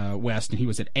the West, and he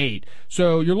was at 8.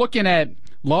 So you're looking at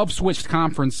Love switched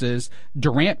conferences.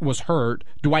 Durant was hurt.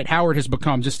 Dwight Howard has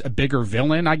become just a bigger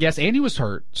villain, I guess, and he was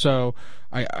hurt. So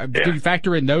I do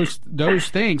factor in those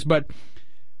things, but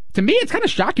to me, it's kind of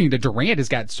shocking that Durant has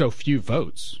got so few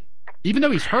votes. Even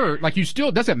though he's hurt, like, it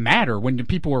doesn't matter when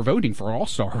people are voting for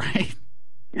All-Star, right?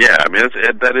 Yeah, I mean,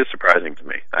 that is surprising to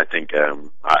me. I think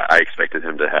I expected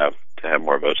him to have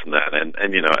more votes than that.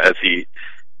 And you know, as he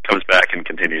comes back and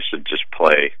continues to just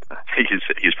play, I think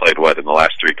he's played, in the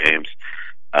last 3 games,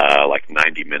 like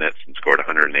 90 minutes and scored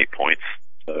 108 points.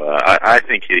 So I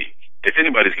think if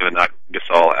anybody's going to knock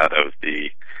Gasol out of the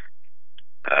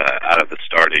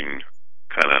starting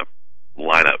kind of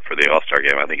lineup for the All-Star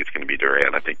game, I think it's going to be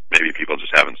Durant. I think maybe people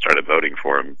just haven't started voting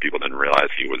for him. People didn't realize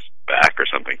he was back or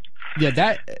something. Yeah,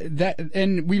 that,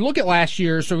 and we look at last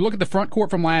year. So we look at the front court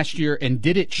from last year, and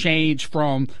did it change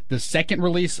from the second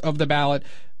release of the ballot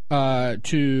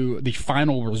to the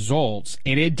final results,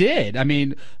 and it did. I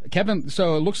mean,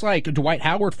 so it looks like Dwight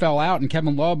Howard fell out and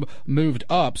Kevin Love moved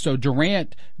up. So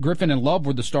Durant, Griffin, and Love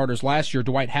were the starters last year.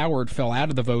 Dwight Howard fell out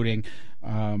of the voting.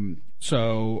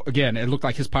 So again, it looked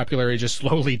like his popularity just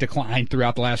slowly declined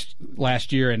throughout the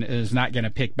last year and is not going to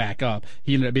pick back up.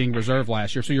 He ended up being reserved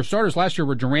last year. So your starters last year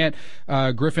were Durant,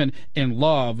 Griffin, and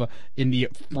Love in the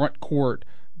front court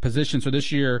position. So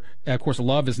this year, of course,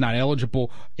 Love is not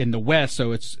eligible in the West,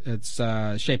 so it's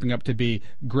shaping up to be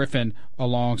Griffin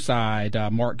alongside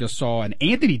Marc Gasol and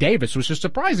Anthony Davis, which is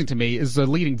surprising to me, is the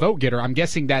leading vote getter. I'm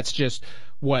guessing that's just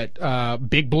what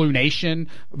Big Blue Nation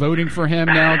voting for him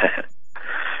now.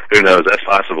 Who knows? That's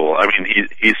possible. I mean,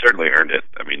 he's certainly earned it.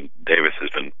 I mean, Davis has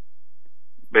been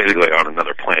basically on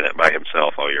another planet by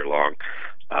himself all year long,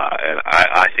 and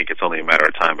I think it's only a matter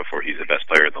of time before he's the best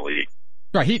player in the league.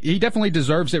 Right, he definitely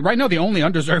deserves it. Right now, the only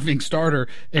undeserving starter,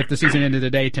 if the season ended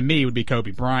today, to me, would be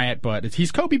Kobe Bryant. But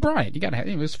he's Kobe Bryant. You got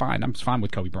to. It's fine. I'm fine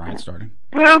with Kobe Bryant starting.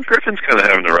 Well, Griffin's kind of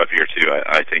having a rough year too.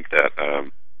 I think that.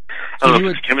 I don't know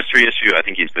if it's a chemistry issue. I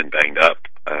think he's been banged up.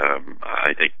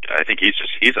 I think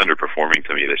he's underperforming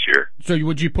to me this year. So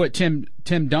would you put Tim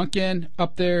Duncan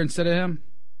up there instead of him?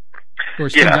 Or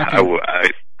yeah, I would.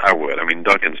 I mean,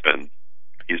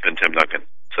 he's been Tim Duncan.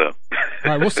 So. All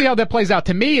right, we'll see how that plays out.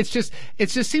 To me, it just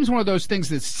seems one of those things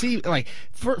that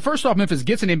first off, Memphis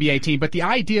gets an NBA team, but the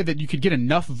idea that you could get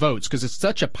enough votes because it's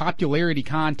such a popularity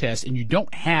contest and you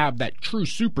don't have that true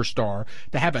superstar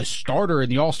to have a starter in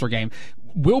the All-Star game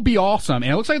will be awesome.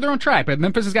 And it looks like they're on track, but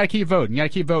Memphis has got to keep voting. You got to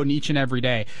keep voting each and every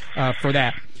day for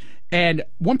that. And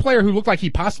one player who looked like he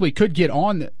possibly could get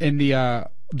on in the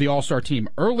All-Star team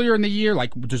earlier in the year,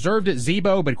 like deserved it,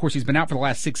 Zebo, but of course he's been out for the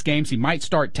last 6 games. He might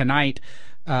start tonight.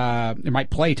 It might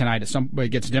play tonight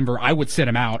against Denver. I would sit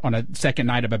him out on a second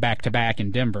night of a back-to-back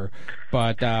in Denver.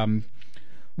 But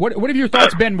what have your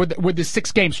thoughts been with this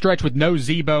 6-game stretch with no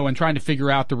Zebo and trying to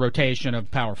figure out the rotation of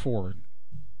power forward?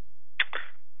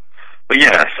 Well,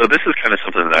 yeah. So this is kind of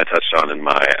something that I touched on in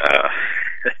my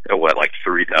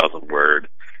 3,000-word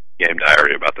game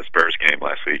diary about the Spurs game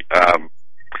last week.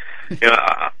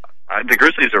 The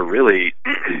Grizzlies are really,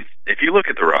 if you look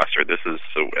at the roster,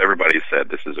 everybody said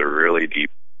this is a really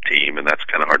deep team, and that's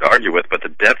kind of hard to argue with, but the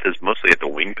depth is mostly at the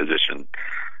wing position.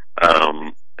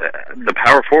 The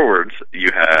power forwards,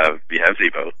 you have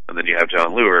Zebo, and then you have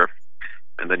John Lure,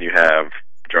 and then you have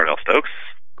Jarnell Stokes,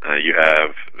 you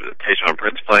have Tayshaun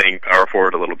Prince playing power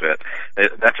forward a little bit.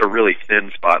 That's a really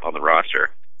thin spot on the roster.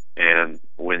 And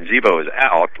when Zebo is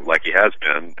out, like he has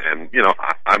been, and,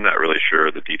 I'm not really sure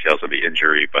the details of the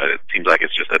injury, but it seems like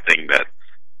it's just a thing that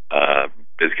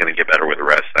is going to get better with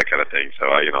rest, that kind of thing. So,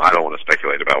 I don't want to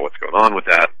speculate about what's going on with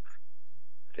that.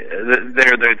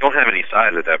 They don't have any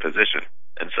size at that position.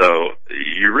 And so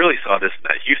you really saw this in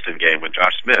that Houston game with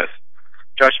Josh Smith.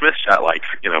 Josh Smith shot 45%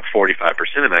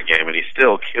 in that game, and he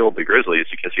still killed the Grizzlies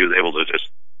because he was able to just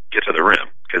get to the rim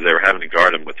because they were having to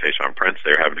guard him with Tayshaun Prince.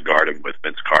 They were having to guard him with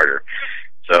Vince Carter.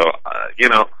 So,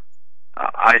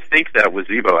 I think that with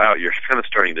Zebo out, you're kind of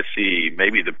starting to see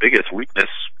maybe the biggest weakness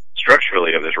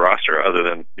structurally of this roster, other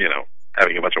than,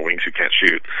 having a bunch of wings who can't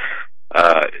shoot.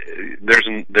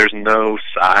 There's no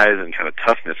size and kind of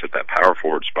toughness at that power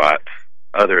forward spot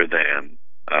other than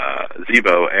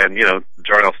Zebo. And,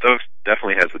 Jarnell Stokes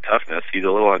definitely has the toughness. He's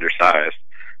a little undersized.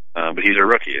 But he's a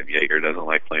rookie, and Jaeger doesn't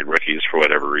like playing rookies for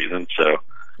whatever reason. So,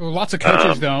 lots of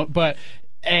coaches don't. But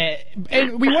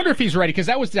and we wonder if he's ready, because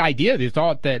that was the idea. They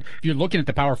thought that if you're looking at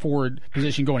the power forward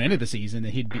position going into the season,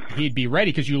 that he'd be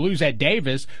ready, because you lose Ed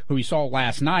Davis, who we saw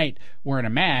last night wearing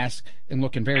a mask and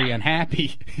looking very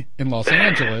unhappy in Los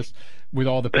Angeles with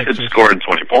all the pictures. Scoring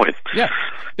 20 points. Yeah,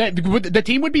 the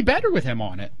team would be better with him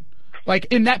on it. Like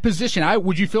in that position,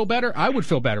 would you feel better? I would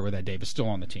feel better with Ed Davis still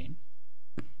on the team.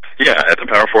 Yeah, at the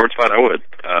power forward spot, I would.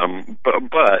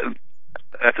 But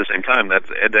at the same time,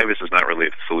 Ed Davis is not really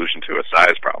the solution to a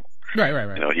size problem. Right.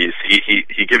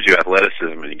 He gives you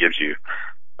athleticism, and he gives you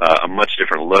a much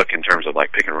different look in terms of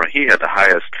pick and roll. He had the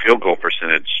highest field goal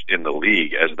percentage in the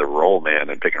league as the roll man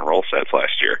in pick and roll sets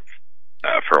last year,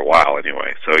 for a while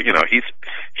anyway. So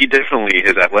he definitely,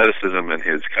 his athleticism and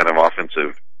his kind of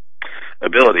offensive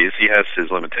abilities, he has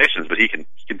his limitations, but he can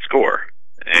score.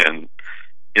 And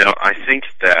I think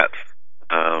that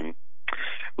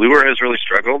Lure has really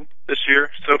struggled this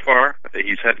year so far.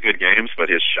 He's had good games, but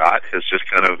his shot has just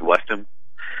kind of left him.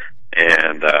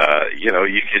 And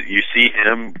you see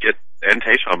him and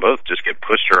Tayshaun both just get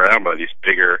pushed around by these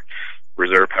bigger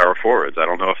reserve power forwards. I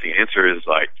don't know if the answer is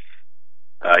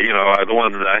the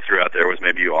one that I threw out there was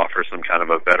maybe you offer some kind of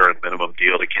a veteran minimum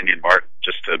deal to Kenyon Martin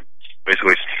just to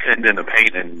basically stand in the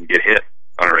paint and get hit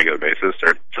on a regular basis,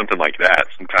 or something like that.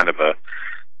 Some kind of a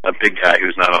big guy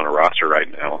who's not on a roster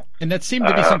right now. And that seemed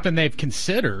to be something they've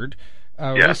considered.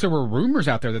 At least there were rumors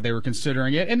out there that they were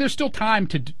considering it, and there's still time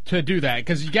to do that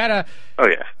because you gotta. Oh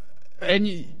yeah. And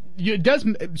it does.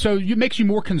 So it makes you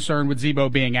more concerned with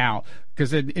Zebo being out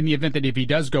because in the event that if he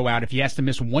does go out, if he has to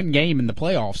miss one game in the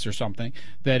playoffs or something,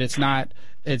 that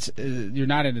you're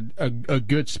not in a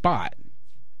good spot.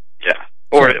 Yeah.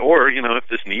 Or if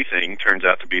this knee thing turns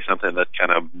out to be something that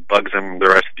kind of bugs him the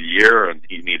rest of the year, and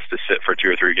he needs to sit for 2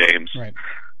 or 3 games, right.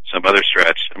 Some other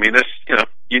stretch. I mean,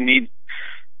 you need.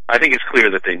 I think it's clear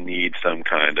that they need some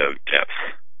kind of depth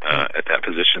at that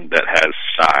position that has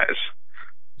size.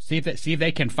 See if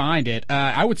they can find it.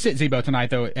 I would sit Zebo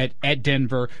tonight though at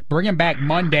Denver. Bring him back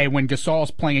Monday when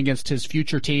Gasol's playing against his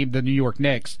future team, the New York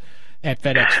Knicks, at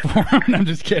FedEx Forum. I'm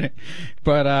just kidding,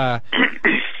 but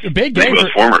big game.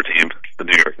 Zibo's former team, the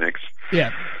New York Knicks.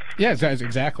 Yeah,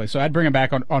 exactly. So I'd bring him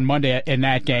back on Monday in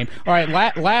that game. All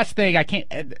right, last thing.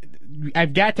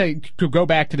 I've got to go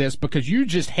back to this because you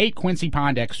just hate Quincy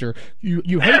Pondexter.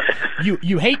 You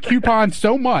hate coupons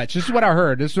so much. This is what I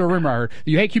heard. This is a rumor I heard.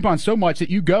 You hate coupons so much that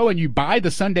you go and you buy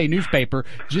the Sunday newspaper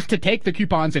just to take the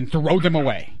coupons and throw them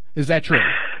away. Is that true?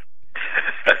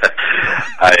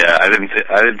 I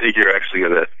didn't think you were actually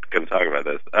gonna talk about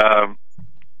this.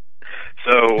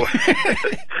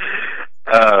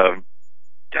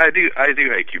 I do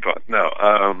hate coupons.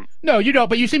 No, you don't.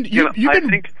 But you seem you've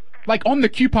been like on the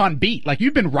coupon beat. Like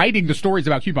you've been writing the stories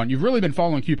about coupon. You've really been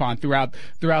following coupon throughout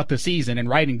the season and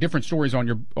writing different stories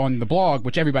on the blog,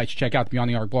 which everybody should check out, the Beyond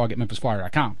the Arc blog at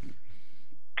MemphisFlyer.com.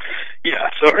 Yeah.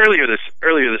 So earlier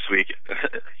this week,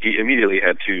 he immediately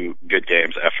had 2 good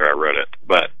games after I wrote it.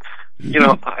 But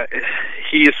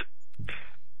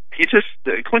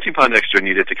Quincy Pondexter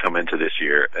needed to come into this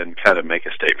year and kind of make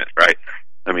a statement, right?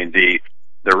 I mean,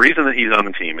 the reason that he's on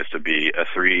the team is to be a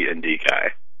 3-and-D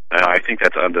guy. Now, I think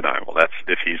that's undeniable. That's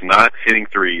if he's not hitting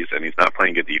threes and he's not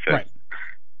playing good defense, right.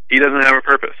 He doesn't have a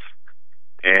purpose.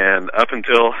 And up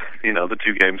until the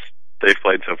 2 games they've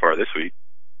played so far this week,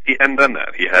 he hadn't done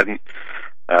that. He hadn't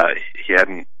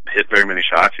hit very many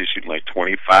shots. He's shooting like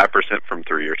 25% from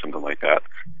 3 or something like that.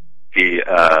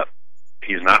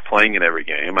 He's not playing in every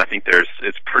game. I think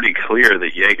it's pretty clear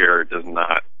that Jaeger does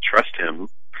not trust him.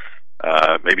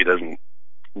 Maybe doesn't.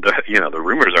 The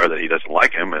rumors are that he doesn't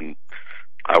like him, and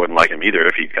I wouldn't like him either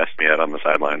if he cussed me out on the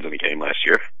sidelines in a game last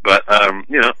year. But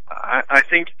I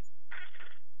think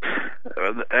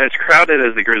as crowded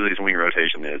as the Grizzlies' wing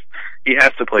rotation is, he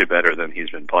has to play better than he's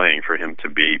been playing for him to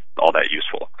be all that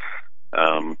useful.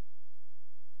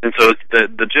 And so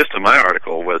the gist of my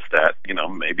article was that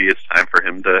maybe it's time for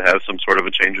him to have some sort of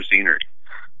a change of scenery.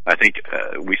 I think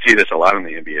we see this a lot in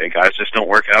the NBA. Guys just don't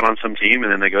work out on some team,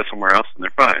 and then they go somewhere else, and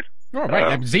they're fine. Oh,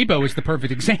 right. Zebo is the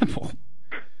perfect example.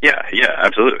 Yeah,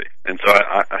 absolutely. And so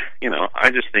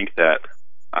I just think that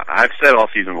I've said all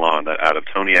season long that out of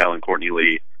Tony Allen, Courtney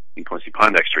Lee, and Quincy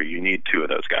Pondexter, you need 2 of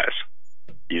those guys.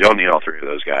 You don't need all 3 of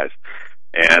those guys.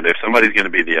 And if somebody's going to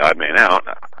be the odd man out,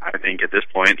 I think at this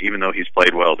point, even though he's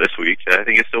played well this week, I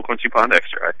think it's still Quincy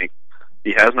Pondexter. I think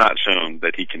he has not shown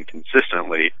that he can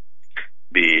consistently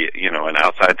be, an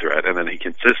outside threat, and then he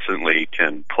consistently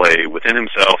can play within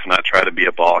himself, not try to be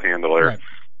a ball handler, right.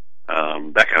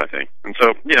 That kind of thing. And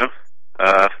so,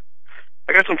 I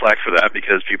got some flack for that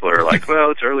because people are like,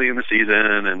 well, it's early in the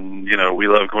season, and, we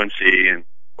love Quincy and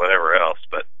whatever else.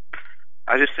 But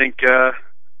I just think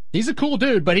he's a cool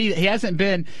dude, but he hasn't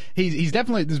been. He's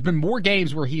definitely. There's been more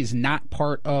games where he's not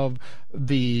part of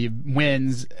the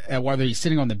wins, whether he's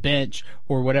sitting on the bench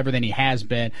or whatever, than he has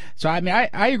been. So I mean,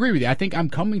 I agree with you. I think I'm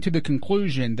coming to the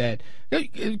conclusion that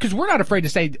because we're not afraid to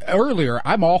say earlier,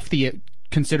 I'm off the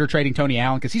consider trading Tony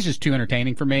Allen because he's just too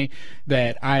entertaining for me.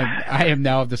 That I have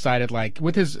now decided, like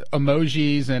with his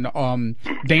emojis and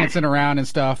dancing around and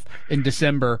stuff in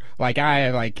December,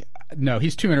 no,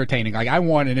 he's too entertaining. Like I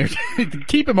want to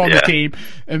keep him on the team,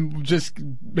 and just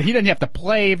he doesn't have to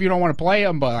play if you don't want to play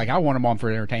him. But I want him on for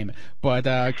entertainment. But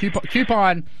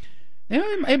coupon,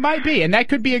 it might be, and that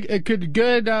could be a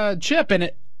good chip.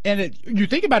 And you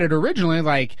think about it originally,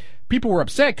 like people were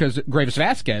upset because Gravis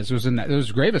Vasquez was in that. It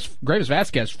was Gravis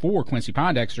Vasquez for Quincy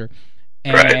Pondexter.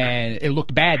 And It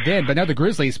looked bad then, but now the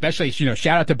Grizzlies, especially,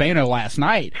 shout out to Bano last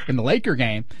night in the Laker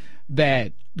game,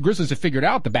 that the Grizzlies have figured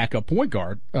out the backup point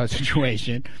guard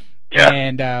situation. Yeah.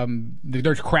 And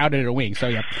they're crowded at a wing. So,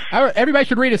 yeah. Everybody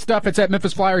should read his stuff. It's at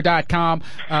MemphisFlyer.com.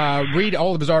 Read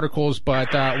all of his articles.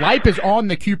 But Lipe is on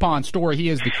the coupon story. He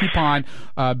is the coupon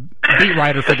beat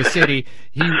writer for the city.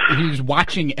 He's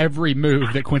watching every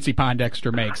move that Quincy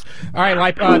Pondexter makes. All right,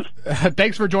 Lipe,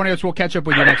 thanks for joining us. We'll catch up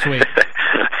with you next week.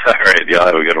 All right, y'all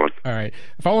have a good one. All right.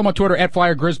 Follow him on Twitter at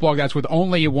FlyerGrizzblog. That's with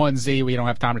only one Z. We don't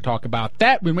have time to talk about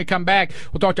that. When we come back,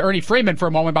 we'll talk to Ernie Freeman for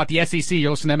a moment about the SEC.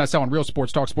 You're listening to MSL on Real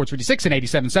Sports Talk, Sports 56 and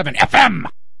 87.7 FM.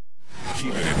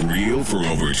 Keeping it real for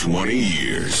over 20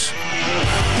 years.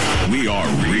 We are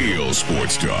Real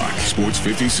Sports Talk, Sports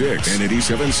 56 and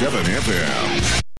 87.7 FM.